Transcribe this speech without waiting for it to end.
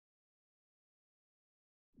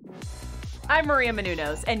I'm Maria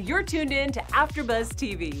Menounos, and you're tuned in to AfterBuzz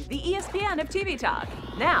TV, the ESPN of TV talk.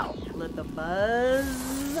 Now, let the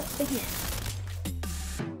buzz begin.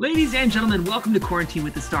 Ladies and gentlemen, welcome to Quarantine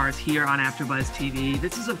with the Stars here on AfterBuzz TV.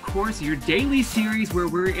 This is, of course, your daily series where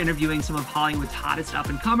we're interviewing some of Hollywood's hottest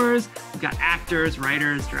up-and-comers. We've got actors,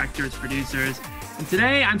 writers, directors, producers. And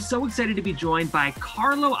today, I'm so excited to be joined by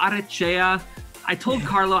Carlo Arrechea. I told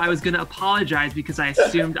Carlo I was going to apologize because I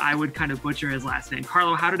assumed I would kind of butcher his last name.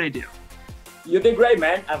 Carlo, how did I do? You did great,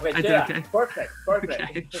 man. Arrechea. I did okay. Perfect.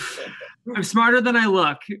 Okay. I'm smarter than I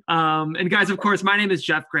look. And guys, of course, my name is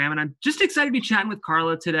Jeff Graham, and I'm just excited to be chatting with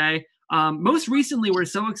Carlo today. Most recently, we're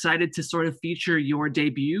so excited to sort of feature your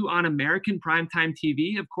debut on American primetime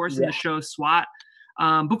TV, of course, in the show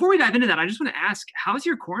S.W.A.T. Before we dive into that, I just want to ask, how's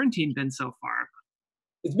your quarantine been so far?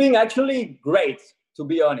 It's been actually great, to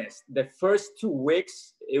be honest. The first 2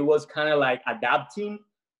 weeks, it was kind of like adapting.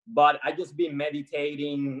 But I just been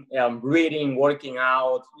meditating, reading, working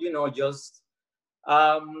out, just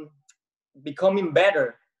becoming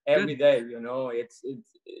better every day. It's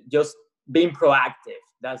just being proactive.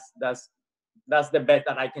 That's the best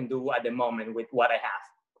that I can do at the moment with what I have.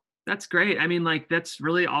 That's great. I mean, that's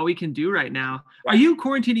really all we can do right now. Yeah. Are you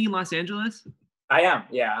quarantining in Los Angeles? I am.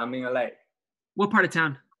 Yeah, I'm in LA. What part of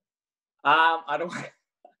town? I don't.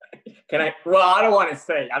 Can I? Well, I don't want to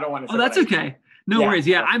say. I don't want to say. Oh, that's okay. No worries.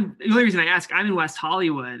 Yeah, the only reason I ask, I'm in West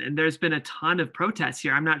Hollywood, and there's been a ton of protests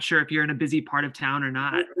here. I'm not sure if you're in a busy part of town or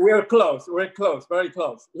not. We're close. We're close. Very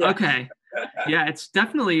close. Yeah. Okay. Yeah, it's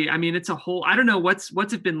definitely. I mean, it's a whole. I don't know what's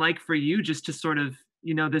it been like for you, just to sort of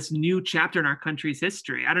this new chapter in our country's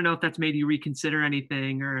history. I don't know if that's made you reconsider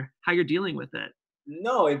anything or how you're dealing with it.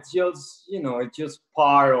 No, it's just it's just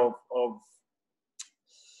part of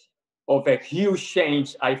a huge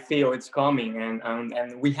change. I feel it's coming,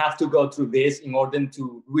 and we have to go through this in order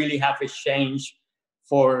to really have a change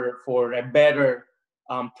for a better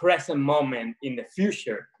present moment in the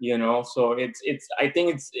future. So I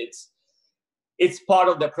think it's part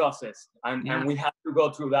of the process, and we have to go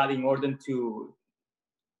through that in order to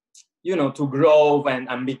to grow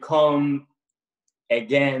and become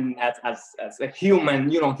again as a human.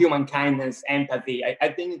 Human kindness, empathy.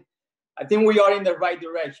 I think we are in the right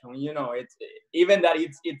direction. It's even that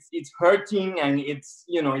it's hurting and it's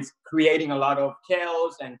creating a lot of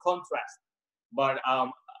chaos and contrast. But I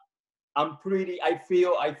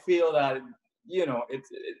feel that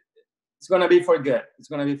it's gonna be for good. It's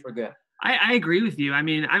gonna be for good. I agree with you. I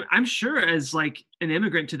mean, I'm sure as like an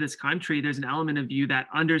immigrant to this country, there's an element of you that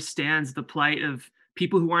understands the plight of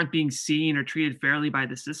people who aren't being seen or treated fairly by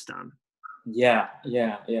the system. Yeah.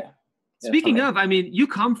 Speaking of, I mean, you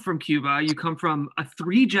come from Cuba. You come from a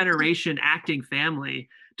 3-generation acting family.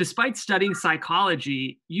 Despite studying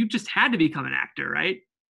psychology, you just had to become an actor, right?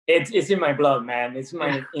 It's in my blood, man. It's in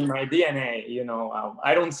my DNA.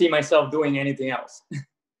 I don't see myself doing anything else.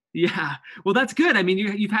 Yeah, well, that's good. I mean,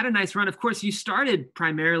 you've had a nice run. Of course, you started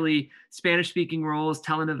primarily Spanish-speaking roles,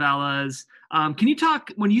 telenovelas. Can you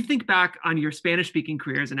talk, when you think back on your Spanish-speaking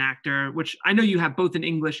career as an actor, which I know you have both an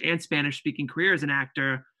English and Spanish-speaking career as an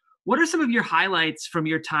actor, what are some of your highlights from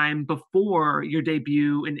your time before your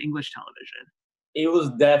debut in English television? It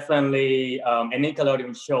was definitely a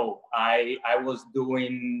Nickelodeon show. I was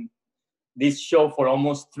doing this show for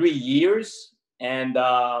almost 3 years, and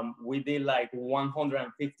we did like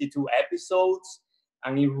 152 episodes,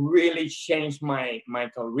 and it really changed my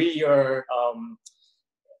career.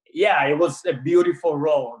 It was a beautiful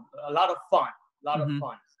role, a lot of fun, of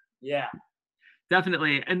fun. Yeah,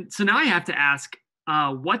 definitely. And so now I have to ask,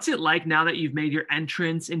 what's it like now that you've made your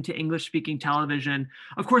entrance into English-speaking television?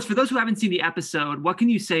 Of course, for those who haven't seen the episode, what can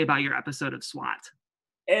you say about your episode of S.W.A.T?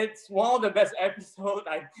 It's one of the best episodes,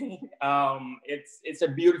 I think. It's a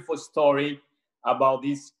beautiful story about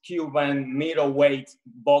this Cuban middleweight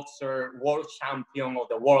boxer, world champion of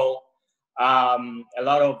the world. A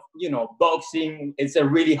lot of boxing. It's a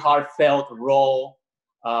really heartfelt role.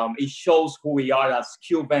 It shows who we are as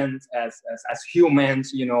Cubans, as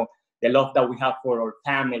humans. The love that we have for our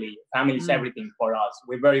family. Family is everything for us.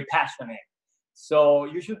 We're very passionate. So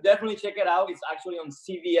you should definitely check it out. It's actually on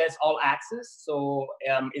CBS All Access. So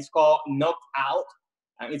it's called Knocked Out.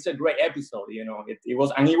 And it's a great episode. It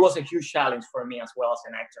was a huge challenge for me as well as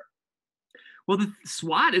an actor. Well, the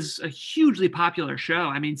S.W.A.T is a hugely popular show.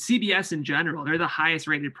 I mean, CBS in general, they're the highest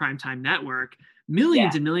rated primetime network.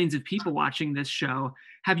 Millions and millions of people watching this show.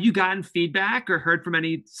 Have you gotten feedback or heard from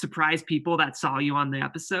any surprised people that saw you on the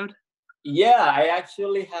episode? Yeah, I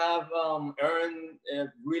actually have earned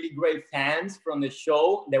really great fans from the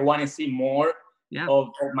show. They want to see more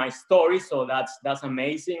of my story, so that's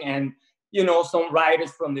amazing. And some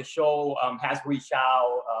writers from the show has reached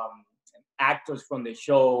out, actors from the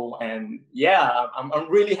show. And yeah, I'm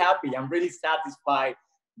really happy. I'm really satisfied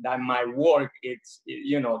that my work,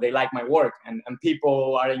 they like my work, and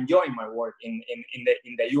people are enjoying my work in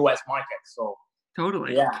the US market. So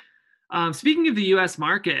Totally. yeah. Speaking of the US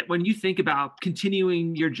market, when you think about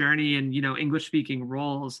continuing your journey in, English speaking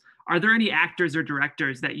roles, are there any actors or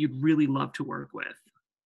directors that you'd really love to work with?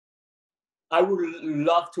 I would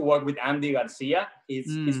love to work with Andy Garcia.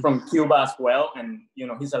 He's from Cuba as well, and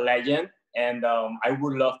he's a legend. And I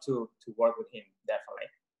would love to work with him, definitely.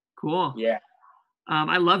 Cool. Yeah.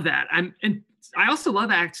 I love that. And I also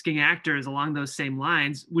love asking actors along those same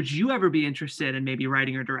lines. Would you ever be interested in maybe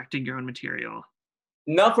writing or directing your own material?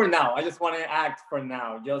 Not for now. I just want to act for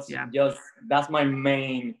now. Just that's my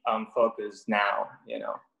main focus now.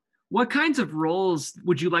 What kinds of roles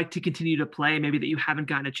would you like to continue to play, maybe that you haven't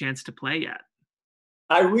gotten a chance to play yet?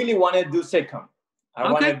 I really want to do sitcom. I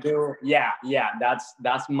want to do,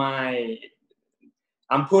 that's my,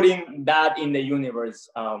 I'm putting that in the universe.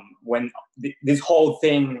 When this whole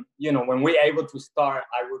thing, when we're able to start,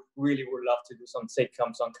 I would love to do some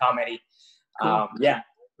sitcoms, some comedy. Cool.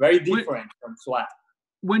 Very different from S.W.A.T.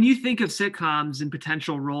 When you think of sitcoms and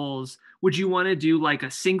potential roles, would you want to do like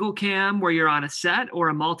a single cam where you're on a set, or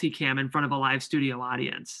a multicam in front of a live studio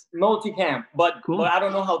audience? Multicam, but cool. But I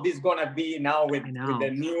don't know how this is gonna be now with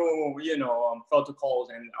the new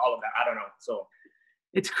protocols and all of that. I don't know. So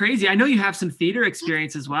it's crazy. I know you have some theater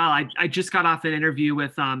experience as well. I just got off an interview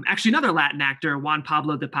with actually another Latin actor, Juan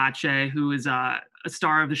Pablo de Pache, who is a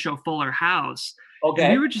star of the show Fuller House. Okay.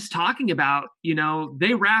 And we were just talking about,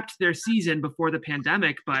 they wrapped their season before the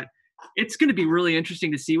pandemic, but it's going to be really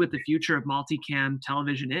interesting to see what the future of multicam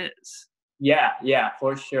television is. Yeah,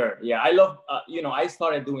 for sure. Yeah, I love, I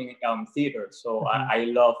started doing theater, so I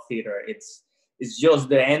love theater. It's just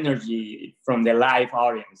the energy from the live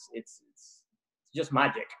audience. It's just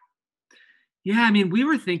magic. Yeah, I mean, we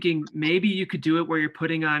were thinking maybe you could do it where you're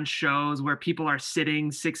putting on shows where people are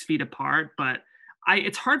sitting 6 feet apart, but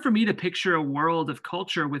it's hard for me to picture a world of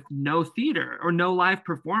culture with no theater or no live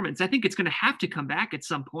performance. I think it's going to have to come back at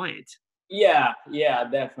some point. Yeah,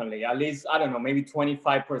 definitely. At least, I don't know, maybe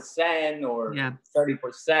 25% or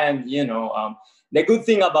 30%, the good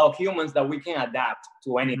thing about humans that we can adapt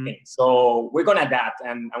to anything. So we're going to adapt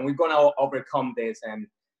and we're going to overcome this. And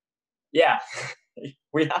yeah,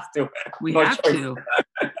 we have to. We have to.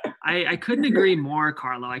 I couldn't agree more,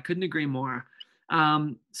 Carlo. I couldn't agree more.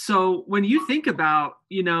 So when you think about,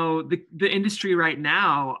 the industry right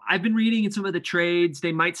now, I've been reading in some of the trades,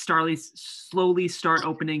 they might slowly start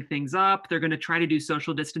opening things up. They're going to try to do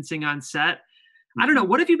social distancing on set. I don't know.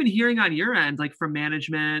 What have you been hearing on your end, like from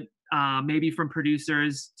management, maybe from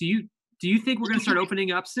producers? Do you think we're going to start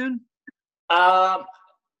opening up soon?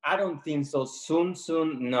 I don't think so. Soon.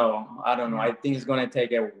 No, I don't know. I think it's going to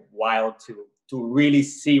take a while to really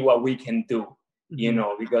see what we can do.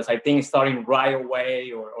 Because I think starting right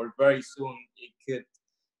away or very soon, it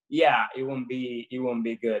won't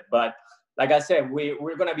be good. But like I said,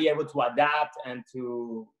 we're going to be able to adapt and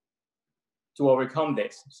to overcome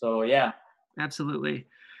this. So yeah. Absolutely.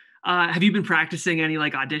 Have you been practicing any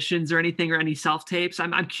like auditions or anything, or any self-tapes?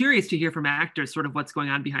 I'm curious to hear from actors sort of what's going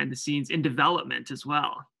on behind the scenes in development as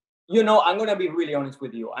well. I'm going to be really honest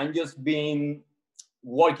with you. I'm just been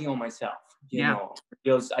working on myself.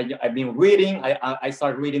 Because I've been reading. I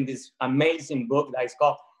started reading this amazing book that is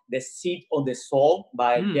called The Seat of the Soul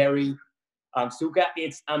by Gary Suka.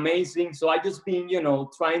 It's amazing. So I just been,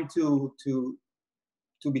 trying to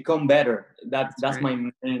become better. That's my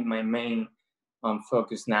main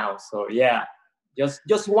focus now. So yeah,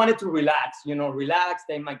 just wanted to relax. Relax,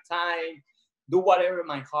 take my time, do whatever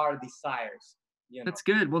my heart desires. That's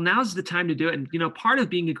good. Well, now's the time to do it. And part of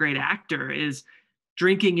being a great actor is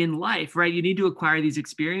drinking in life, right? You need to acquire these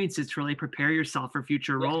experiences to really prepare yourself for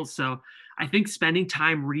future roles. So I think spending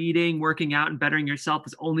time reading, working out, and bettering yourself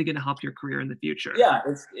is only going to help your career in the future. Yeah,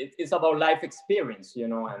 it's about life experience,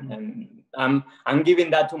 and I'm giving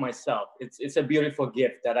that to myself. It's a beautiful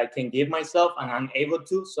gift that I can give myself, and I'm able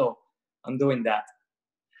to. So I'm doing that.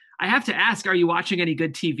 I have to ask, are you watching any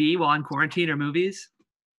good TV while in quarantine or movies?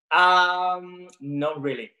 Not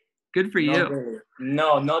really. Good for you. Really.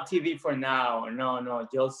 No, not TV for now. No,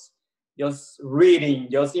 just reading,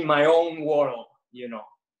 just in my own world,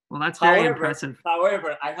 Well, that's very impressive.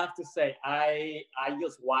 However, I have to say, I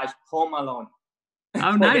just watched Home Alone.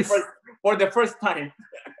 Oh, nice. For the first time.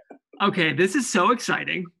 Okay, this is so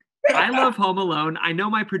exciting. I love Home Alone. I know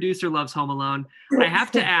my producer loves Home Alone. I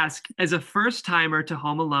have to ask, as a first timer to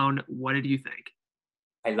Home Alone, what did you think?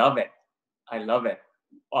 I love it.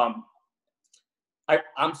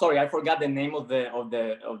 I'm sorry, I forgot the name of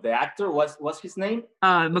the actor. What's his name?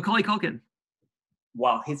 Macaulay Culkin.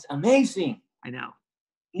 wow, he's amazing. I know.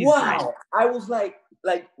 Wow. Great. I was like,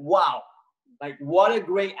 wow, like what a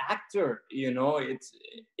great actor, you know.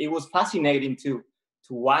 It was fascinating to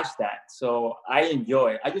watch that. So I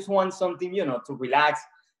enjoy it. I just want something, you know, to relax,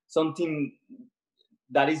 something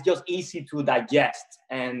that is just easy to digest.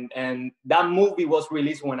 And that movie was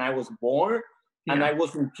released when I was born, and I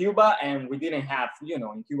was in Cuba, and we didn't have, you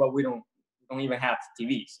know, in Cuba we don't even have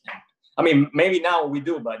TVs. I mean, maybe now we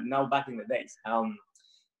do, but now back in the days.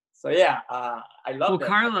 So yeah, I love that. Well,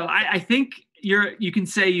 Carlo, I think you can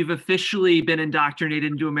say you've officially been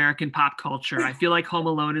indoctrinated into American pop culture. I feel like Home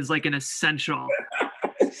Alone is like an essential.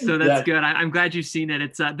 So that's good. I'm glad you've seen it.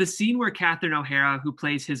 It's the scene where Catherine O'Hara, who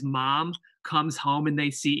plays his mom, comes home and they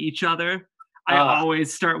see each other. I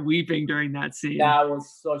always start weeping during that scene. That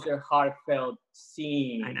was such a heartfelt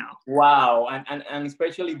scene. I know. Wow. And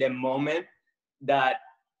especially the moment that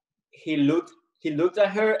he looked at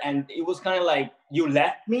her, and it was kind of like, you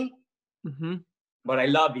left me, but I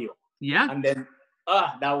love you. Yeah. And then,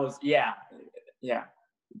 that was, yeah.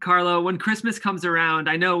 Carlo, when Christmas comes around,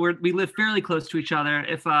 I know we live fairly close to each other.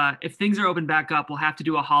 If things are open back up, we'll have to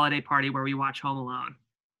do a holiday party where we watch Home Alone.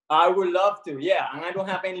 I would love to, yeah. And I don't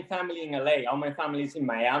have any family in LA. All my family is in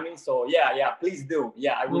Miami. So yeah, please do.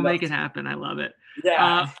 Yeah, we'll make it happen. I love it.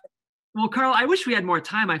 Yeah. Well, Carl, I wish we had more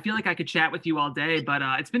time. I feel like I could chat with you all day, but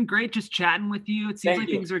it's been great just chatting with you. It seems like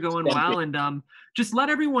things are going well. And just let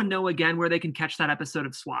everyone know again where they can catch that episode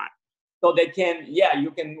of S.W.A.T. So they can,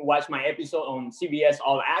 you can watch my episode on CBS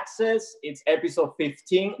All Access. It's episode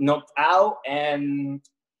 15, Knocked Out. And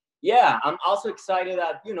yeah, I'm also excited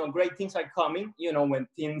that, you know, great things are coming, you know, when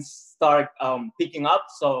things start picking up.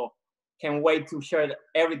 So can't wait to share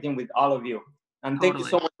everything with all of you. And thank you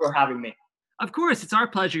so much for having me. Of course, it's our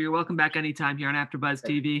pleasure. You're welcome back anytime here on AfterBuzz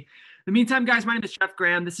TV. In the meantime, guys, my name is Jeff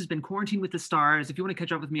Graham. This has been Quarantine with the Stars. If you want to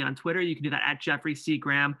catch up with me on Twitter, you can do that at Jeffrey C.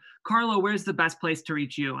 Graham. Carlo, where's the best place to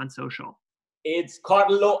reach you on social? It's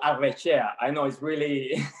Carlo Arrechea. I know it's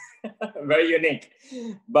really very unique.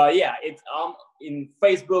 But yeah, it's in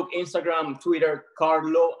Facebook, Instagram, Twitter,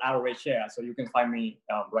 Carlo Arrechea. So you can find me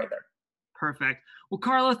right there. Perfect. Well,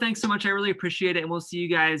 Carlo, thanks so much. I really appreciate it. And we'll see you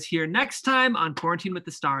guys here next time on Quarantine with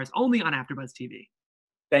the Stars, only on AfterBuzz TV.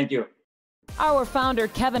 Thank you. Our founder,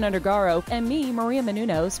 Kevin Undergaro, and me, Maria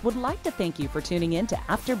Menounos, would like to thank you for tuning in to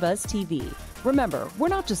AfterBuzz TV. Remember, we're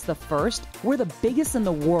not just the first, we're the biggest in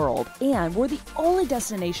the world, and we're the only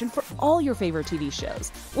destination for all your favorite TV shows.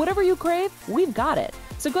 Whatever you crave, we've got it.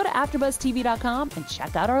 So go to AfterBuzzTV.com and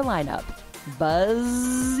check out our lineup.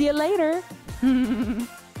 Buzz you later.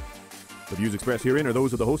 The views expressed herein are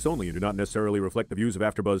those of the hosts only and do not necessarily reflect the views of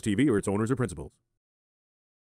AfterBuzz TV or its owners or principals.